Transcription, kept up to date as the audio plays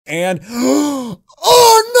And oh,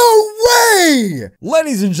 no way!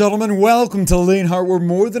 Ladies and gentlemen, welcome to Leonhart. We're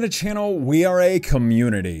more than a channel, we are a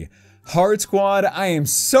community. Heart Squad, I am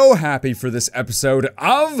so happy for this episode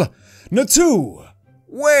of Natu.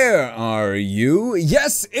 Where are you?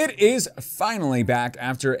 Yes, it is finally back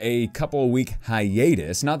after a couple-week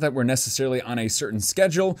hiatus. Not that we're necessarily on a certain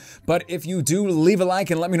schedule, but if you do, leave a like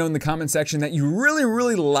and let me know in the comment section that you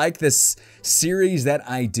really like this series that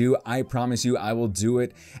I do. I promise you I will do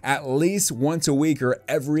it at least once a week or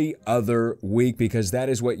every other week because that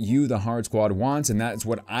is what you, the Heart Squad, wants, and that's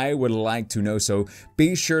what I would like to know. So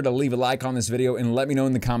be sure to leave a like on this video and let me know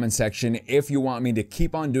in the comment section if you want me to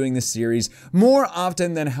keep on doing this series more often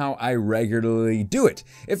than how I regularly do it.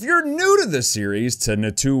 If you're new to the series, to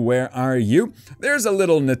Natu, where are you? There's a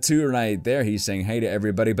little Natu right there. He's saying hey to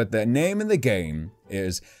everybody, but the name of the game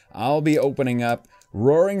is I'll be opening up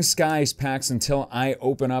Roaring Skies packs until I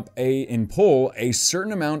open up and pull a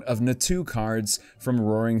certain amount of Natu cards from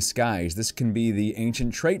Roaring Skies. This can be the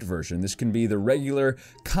Ancient Trait version. This can be the regular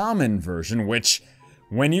common version, which,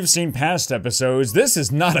 when you've seen past episodes, this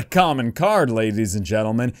is not a common card, ladies and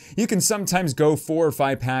gentlemen. You can sometimes go 4 or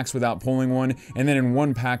 5 packs without pulling one, and then in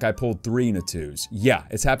one pack I pulled 3 Natus. Yeah,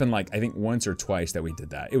 it's happened like, I think once or twice that we did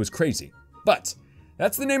that. It was crazy. But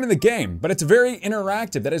that's the name of the game, but it's very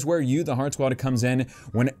interactive. That is where you, the Heart Squad, comes in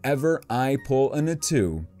whenever I pull a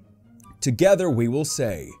Natu. Together we will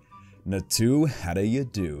say, Natu, how do you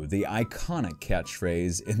do? The iconic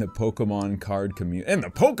catchphrase in the Pokemon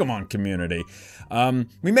community.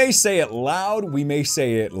 We may say it loud, we may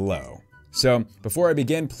say it low. So, before I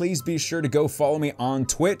begin, please be sure to go follow me on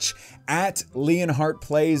Twitch at Leonhart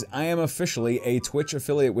Plays. I am officially a Twitch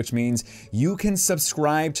affiliate, which means you can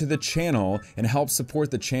subscribe to the channel and help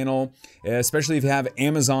support the channel, especially if you have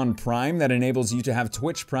Amazon Prime. That enables you to have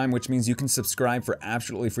Twitch Prime, which means you can subscribe for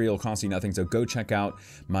absolutely free. It'll cost you nothing, so go check out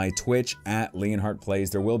my Twitch at Leonhart Plays.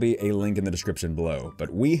 There will be a link in the description below.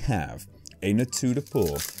 But we have a Natu to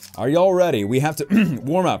pull. Are y'all ready? We have to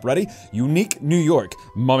warm up. Ready? Unique New York.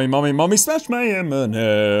 Mommy, smash my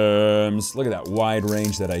M&Ms. Look at that wide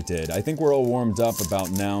range that I did. I think we're all warmed up about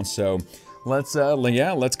now, so let's go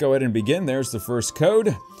ahead and begin. There's the first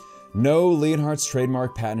code. No, Leonhart's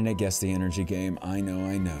trademark patented Guess the Energy game. I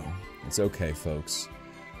know. It's okay, folks.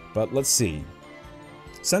 But let's see.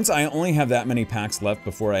 Since I only have that many packs left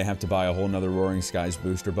before I have to buy a whole nother Roaring Skies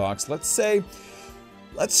booster box,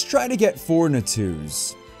 let's try to get 4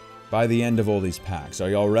 Natus by the end of all these packs. Are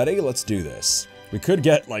y'all ready? Let's do this. We could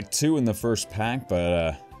get like 2 in the first pack,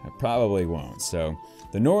 but I probably won't. So,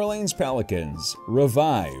 the New Orleans Pelicans,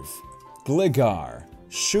 Revive, Gligar,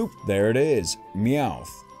 Shoop, there it is, Meowth,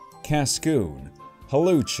 Cascoon,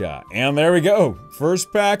 Halucha, and there we go.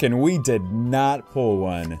 First pack, and we did not pull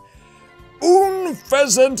one.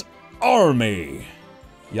 Pheasant Army.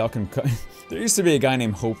 Y'all can... There used to be a guy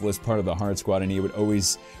named Hopeless, part of the Heart Squad, and he would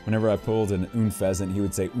always, whenever I pulled an Pheasant, he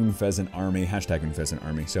would say Pheasant Army, hashtag Pheasant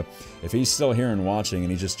Army. So if he's still here and watching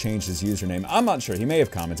and he just changed his username, I'm not sure. He may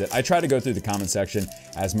have commented. I try to go through the comment section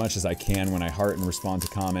as much as I can when I heart and respond to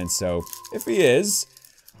comments. So if he is,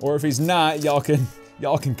 or if he's not, y'all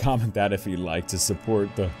can comment that if you'd like to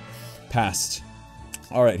support the past.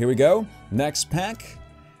 All right, here we go. Next pack.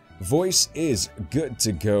 Voice is good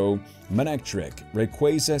to go. Manectric,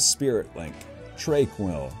 Rayquaza Spirit Link,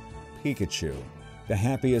 Traquil, Pikachu, The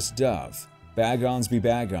Happiest Dove, Bagons be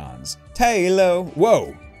Bagons, Tailo,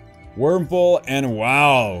 whoa, Wurmple, and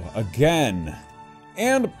wow, again.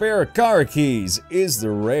 And Paracarakeys is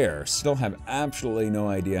the rare. Still have absolutely no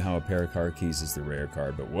idea how a Paracarakeys is the rare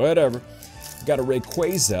card, but whatever. Got a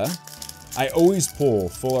Rayquaza. I always pull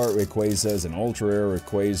full art Rayquazas and ultra rare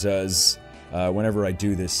Rayquazas. Whenever I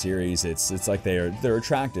do this series, it's like they're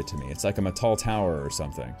attracted to me. It's like I'm a tall tower or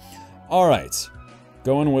something. Alright,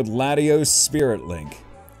 going with Latios Spirit Link,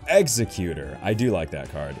 Executor, I do like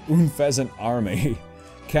that card, Pheasant Army,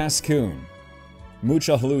 Cascoon,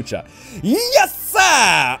 Mucha Halucha. Yes,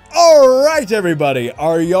 sir! Alright, everybody,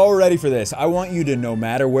 are y'all ready for this? I want you to, no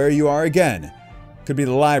matter where you are again, could be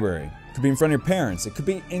the library, could be in front of your parents, it could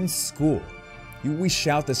be in school. We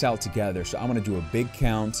shout this out together, so I'm gonna do a big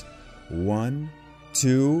count. 1,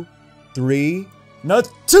 2, 3,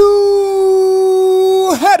 Natu!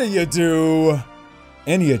 How do you do?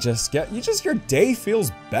 And your day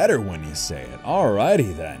feels better when you say it.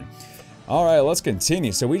 Alrighty then. Alright, let's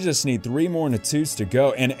continue. So we just need 3 more Natus to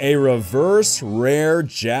go, and a reverse rare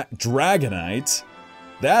Dragonite.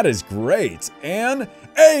 That is great. And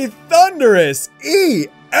a Thunderous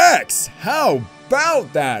EX! How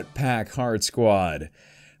about that, Pack Heart Squad?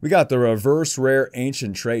 We got the reverse rare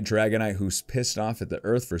ancient trait Dragonite who's pissed off at the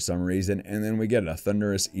earth for some reason. And then we get a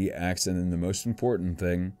Thunderous EX. And then the most important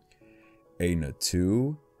thing, a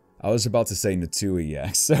Natu. I was about to say Natu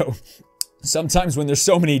EX. So sometimes when there's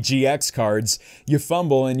so many GX cards, you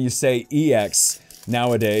fumble and you say EX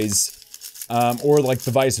nowadays. Or like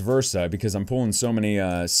the vice versa, because I'm pulling so many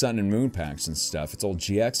Sun and Moon packs and stuff. It's all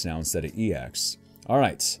GX now instead of EX.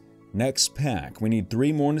 Alright, next pack. We need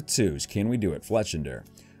 3 more Natus. Can we do it? Fletchender,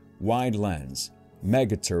 Wide Lens,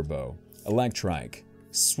 Mega Turbo, Electrike,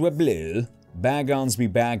 Swablu, Bagons be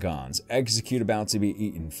Bagons, Execute about to be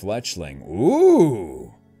eaten, Fletchling.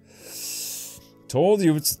 Ooh! Told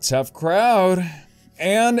you it's a tough crowd.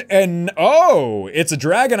 And oh, it's a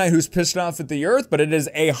Dragonite who's pissed off at the earth, but it is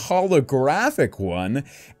a holographic one.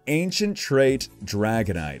 Ancient Trait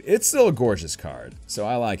Dragonite. It's still a gorgeous card, so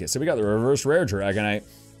I like it. So we got the reverse rare Dragonite,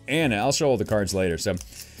 and I'll show all the cards later. So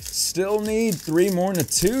still need 3 more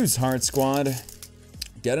Natus, Heart Squad.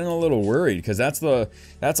 Getting a little worried, because that's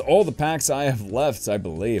all the packs I have left, I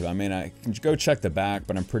believe. I mean, I can go check the back,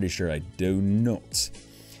 but I'm pretty sure I do not.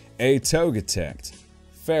 A Togetic,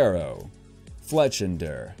 Pharaoh,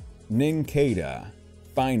 Fletchender, Nincada,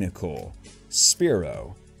 Binacle,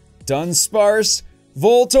 Spearow, Dunsparce,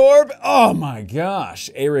 Voltorb, oh my gosh,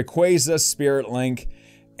 a Rayquaza, Spirit Link,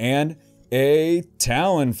 and a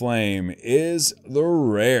Talonflame is the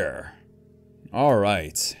rare.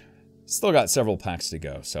 Alright, still got several packs to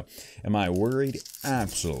go, so am I worried?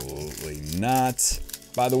 Absolutely not.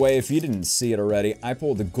 By the way, if you didn't see it already, I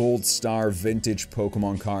pulled the Gold Star Vintage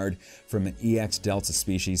Pokemon card from an EX Delta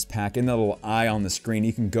Species pack. In the little eye on the screen,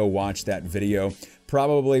 you can go watch that video.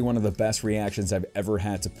 Probably one of the best reactions I've ever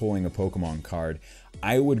had to pulling a Pokemon card.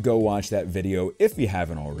 I would go watch that video if you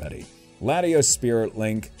haven't already. Latios Spirit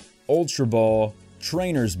Link, Ultra Ball,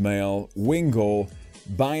 Trainer's Mail, Wingull,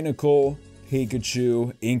 Binacle,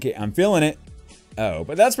 Pikachu, Inkay. I'm feeling it. Oh,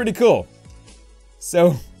 but that's pretty cool.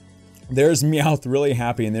 So there's Meowth really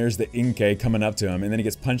happy, and there's the Inkay coming up to him, and then he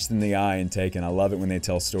gets punched in the eye and taken. I love it when they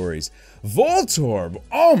tell stories. Voltorb!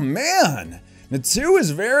 Oh man! Natu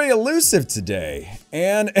is very elusive today.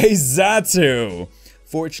 And a Xatu!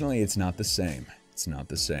 Fortunately, it's not the same. It's not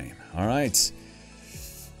the same. Alright.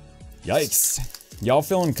 Yikes. Y'all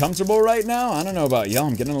feeling comfortable right now? I don't know about y'all,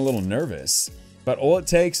 I'm getting a little nervous. But all it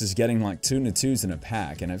takes is getting like 2 Natus in a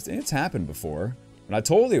pack, and it's happened before. But I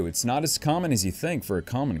told you, it's not as common as you think for a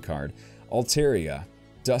common card. Altaria,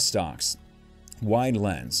 Dustox, Wide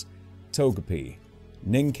Lens, Togepi,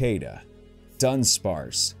 Nincada,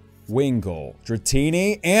 Dunsparce, Wingull,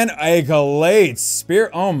 Dratini, and a Galate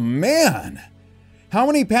Spirit. Oh man! How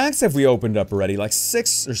many packs have we opened up already? Like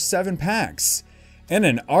 6 or 7 packs. And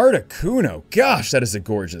an Articuno. Gosh, that is a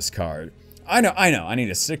gorgeous card. I know. I need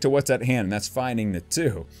to stick to what's at hand, and that's finding the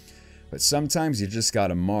 2. But sometimes you just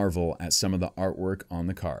gotta marvel at some of the artwork on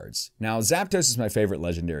the cards. Now, Zapdos is my favorite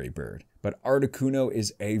legendary bird, but Articuno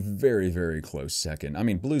is a very, very close second. I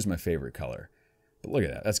mean, blue's my favorite color. But look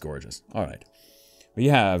at that, that's gorgeous. All right. We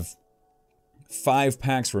have 5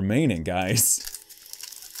 packs remaining, guys.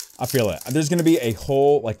 I feel it. There's gonna be a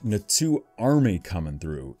whole, like, Natu army coming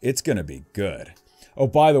through. It's gonna be good. Oh,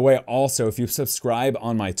 by the way, also, if you subscribe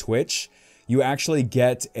on my Twitch, you actually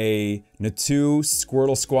get a Natu,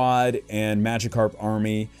 Squirtle Squad, and Magikarp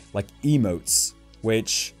Army, like, emotes,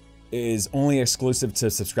 which is only exclusive to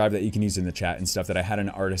subscribe that you can use in the chat and stuff that I had an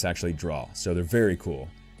artist actually draw. So they're very cool.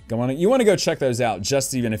 You want to go check those out,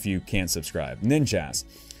 just even if you can't subscribe. Ninjas,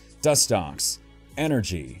 Dustox,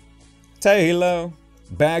 Energy, Tahilo,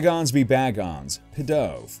 Bagons be Bagons,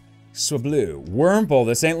 Pidove, Swablu, Wurmple.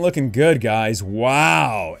 This ain't looking good, guys.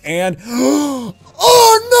 Wow. And oh,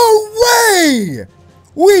 no way!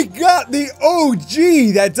 We got the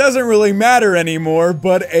OG. That doesn't really matter anymore,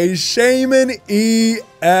 but a Shaman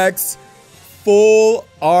EX full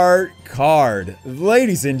art card.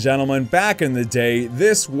 Ladies and gentlemen, back in the day,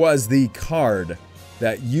 this was the card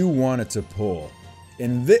that you wanted to pull.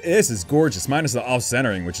 And this is gorgeous, minus the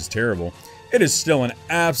off-centering, which is terrible. It is still an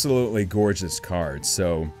absolutely gorgeous card,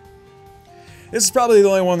 so this is probably the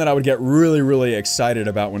only one that I would get really, really excited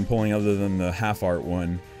about when pulling other than the half-art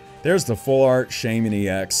one. There's the full art Shaman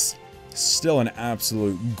EX. Still an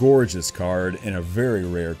absolute gorgeous card and a very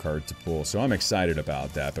rare card to pull, so I'm excited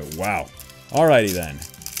about that, but wow. Alrighty then.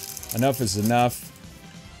 Enough is enough.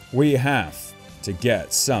 We have to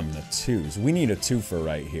get some Natus. We need a twofer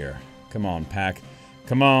right here. Come on, pack.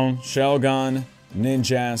 Come on, Shelgon,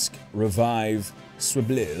 Ninjask, Revive,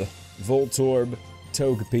 Swablu, Voltorb,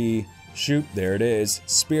 Togepi, shoot, there it is,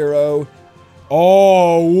 Spearow.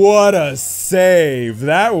 Oh, what a save!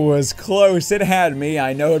 That was close. It had me.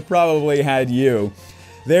 I know it probably had you.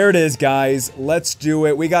 There it is, guys. Let's do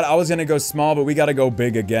it. I was gonna go small, but we gotta go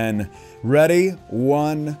big again. Ready?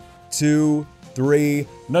 1, 2, 3.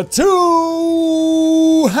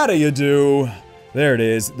 Natu! How do you do? There it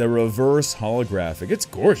is, the reverse holographic. It's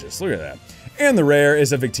gorgeous, look at that. And the rare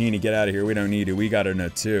is a Victini. Get out of here, we don't need it. We got a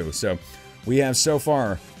Natu. So we have so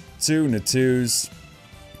far 2 Natus,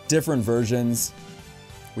 different versions.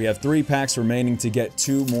 We have 3 packs remaining to get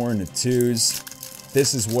 2 more Natus.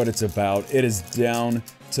 This is what it's about. It is down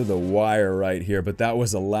to the wire right here, but that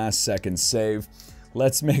was a last second save.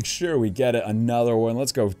 Let's make sure we get another one.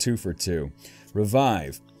 Let's go 2 for 2.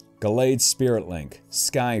 Revive, Gallade Spirit Link,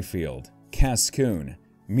 Skyfield, Cascoon,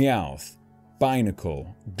 Meowth,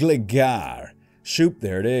 Binacle, Gligar, Shoop,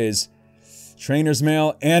 there it is, Trainer's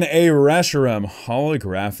Mail, and a Reshiram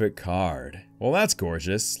holographic card. Well, that's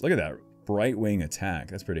gorgeous. Look at that bright wing attack.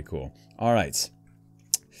 That's pretty cool. All right.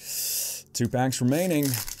 2 packs remaining.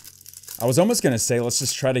 I was almost gonna say let's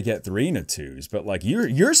just try to get 3 Natus, but like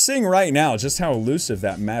you're seeing right now just how elusive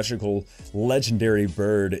that magical legendary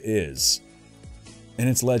bird is. And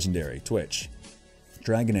it's legendary. Twitch,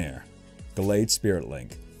 Dragonair, Gallade Spirit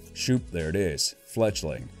Link, Shoop, there it is,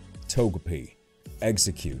 Fletchling, Togepi,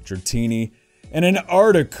 Execute, Dratini, and an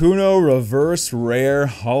Articuno reverse rare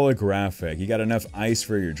holographic. You got enough ice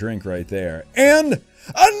for your drink right there. And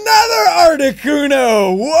another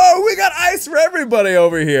Articuno! Whoa, we got ice for everybody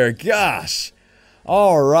over here. Gosh.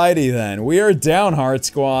 Alrighty then. We are down, Heart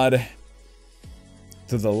Squad,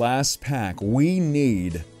 to the last pack. We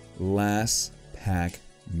need last pack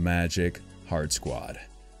magic, Heart Squad.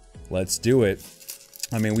 Let's do it.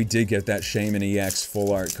 I mean, we did get that Shaman EX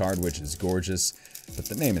full art card, which is gorgeous. But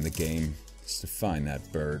the name of the game is to find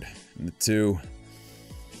that bird. And the 2,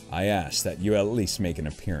 I ask that you at least make an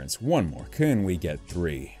appearance. 1 more. Can we get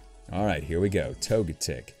 3? Alright, here we go.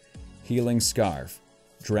 Togetic, Healing Scarf,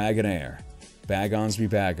 Dragonair, Bagons be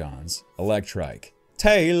Bagons, Electrike,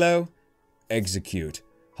 Tailo, Execute,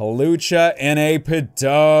 Halucha, and a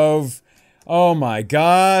Pidove. Oh my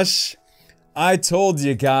gosh. I told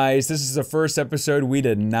you guys, this is the first episode we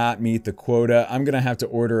did not meet the quota. I'm gonna have to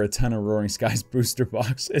order a ton of Roaring Skies booster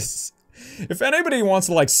boxes. If anybody wants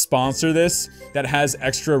to like sponsor this that has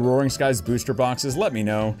extra Roaring Skies booster boxes, let me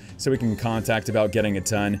know so we can contact about getting a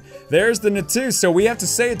ton. There's the Natu, so we have to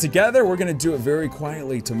say it together. We're gonna do it very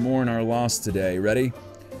quietly to mourn our loss today. Ready?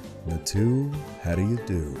 Natu, how do you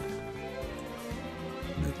do?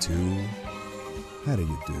 Natu, how do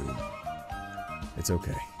you do? It's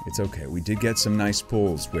okay. It's okay. We did get some nice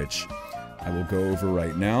pulls, which I will go over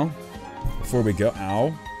right now. Before we go,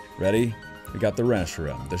 ow. Ready? We got the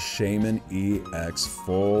Reshiram, the Shaman EX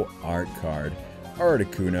full art card.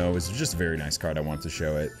 Articuno is just a very nice card. I want to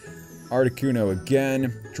show it. Articuno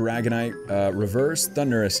again, Dragonite reverse,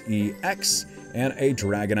 Thundurus EX, and a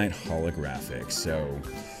Dragonite holographic. So,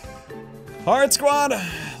 Heart Squad,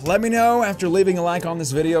 let me know after leaving a like on this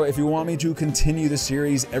video if you want me to continue the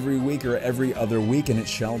series every week or every other week, and it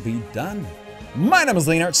shall be done. My name is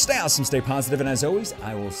Leonhart. Stay awesome, stay positive, and as always,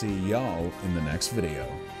 I will see y'all in the next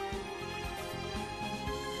video.